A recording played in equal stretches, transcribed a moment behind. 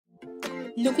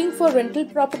Looking for rental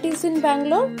properties in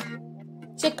Bangalore?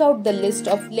 Check out the list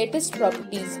of latest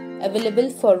properties available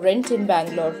for rent in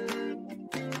Bangalore.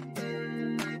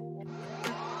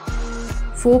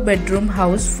 4-bedroom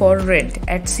house for rent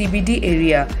at CBD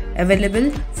area,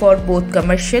 available for both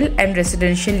commercial and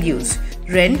residential use.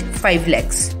 Rent 5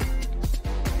 lakhs.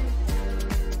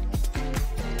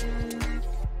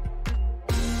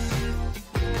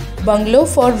 Bungalow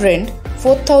for rent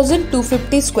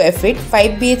 4,250 square feet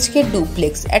 5 BHK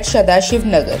duplex at Sadashiv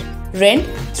Nagar. Rent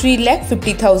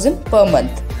 3,50,000 per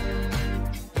month.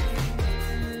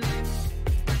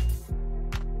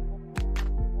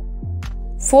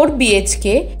 Four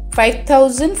BHK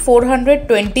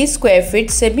 5,420 square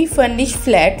feet semi furnished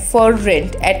flat for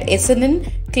rent at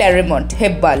SNN Claremont,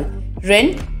 Hebbal.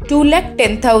 Rent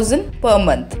 2,10,000 per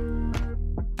month.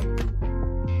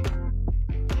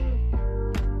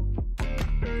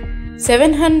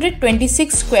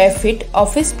 726 square feet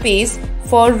office space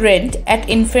for rent at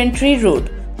Infantry Road,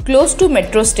 close to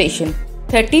metro station.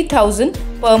 30,000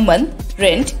 per month.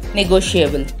 Rent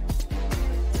negotiable.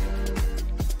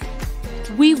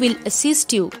 We will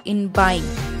assist you in buying,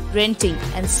 renting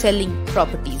and selling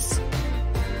properties.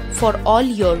 For all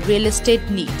your real estate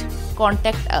need,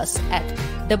 contact us at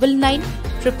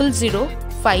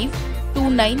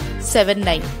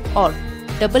 9900052979 or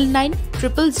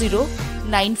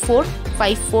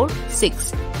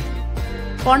 9900094546.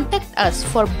 Contact us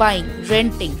for buying,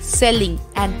 renting, selling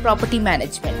and property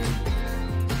management.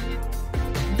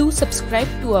 Do subscribe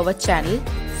to our channel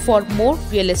for more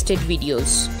real estate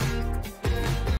videos.